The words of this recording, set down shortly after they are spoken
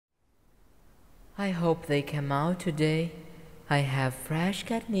I hope they come out today. I have fresh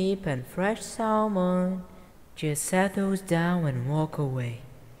catnip and fresh salmon. Just set those down and walk away.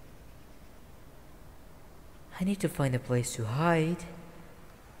 I need to find a place to hide.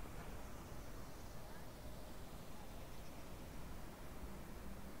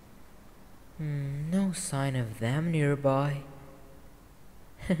 No sign of them nearby.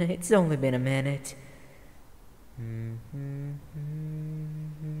 It's only been a minute.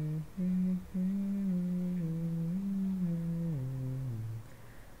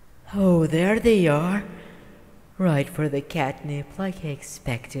 Oh, there they are. Right for the catnip, like I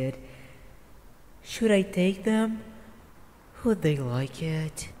expected. Should I take them? Would they like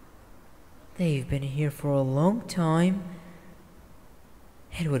it? They've been here for a long time.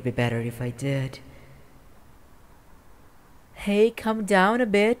 It would be better if I did. Hey, come down a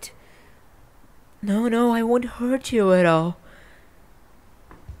bit. No, I won't hurt you at all.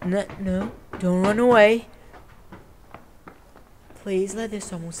 No, don't run away. Please let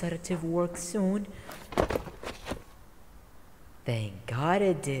this hormone sedative work soon. Thank God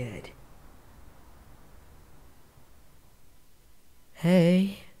it did.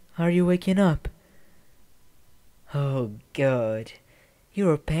 Hey, are you waking up? Oh, good. You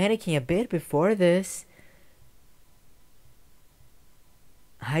were panicking a bit before this.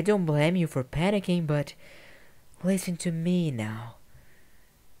 I don't blame you for panicking, but listen to me now.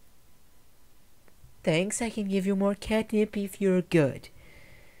 Thanks, I can give you more catnip if you're good.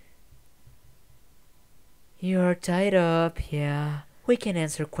 You're tied up, yeah. We can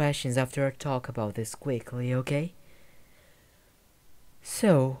answer questions after our talk about this quickly, okay?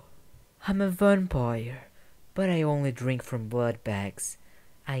 So, I'm a vampire, but I only drink from blood bags.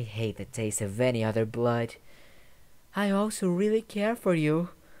 I hate the taste of any other blood. I also really care for you,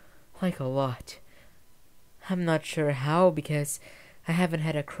 like a lot. I'm not sure how because I haven't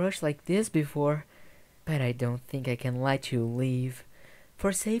had a crush like this before, but I don't think I can let you leave.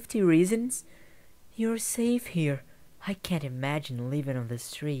 For safety reasons, you're safe here. I can't imagine living on the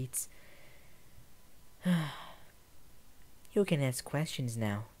streets. You can ask questions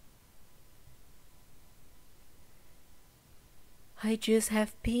now. I just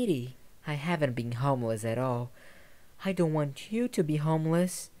have pity. I haven't been homeless at all. I don't want you to be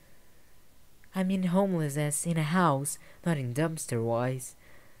homeless. I mean homeless as in a house, not in dumpster-wise.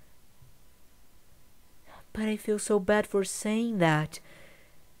 But I feel so bad for saying that.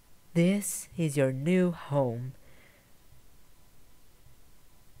 This is your new home.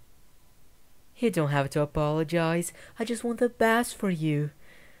 You don't have to apologize. I just want the best for you.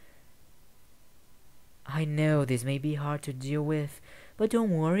 I know this may be hard to deal with, but don't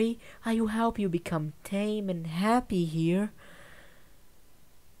worry. I will help you become tame and happy here.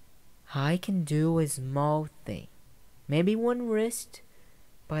 I can do a small thing. Maybe one wrist.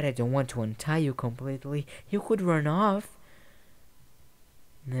 But I don't want to untie you completely. You could run off.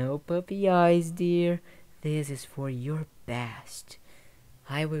 No puppy eyes, dear. This is for your best.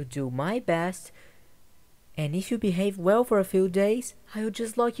 I will do my best. And if you behave well for a few days, I will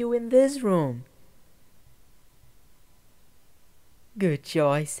just lock you in this room. Good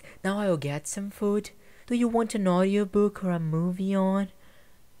choice. Now I'll get some food. Do you want an audiobook or a movie on?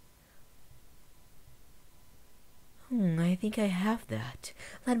 I think I have that.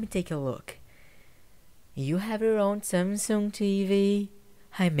 Let me take a look. You have your own Samsung TV?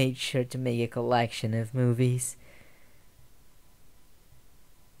 I made sure to make a collection of movies.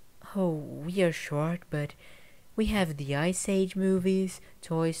 Oh, we are short, but we have the Ice Age movies,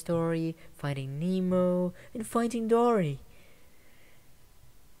 Toy Story, Finding Nemo, and Finding Dory.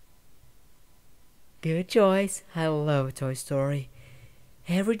 Good choice. I love Toy Story.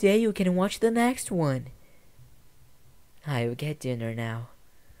 Every day you can watch the next one. I will get dinner now.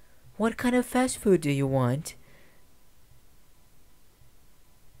 What kind of fast food do you want?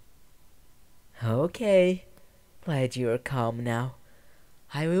 Okay, glad you are calm now.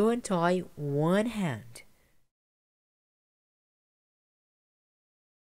 I will untie one hand.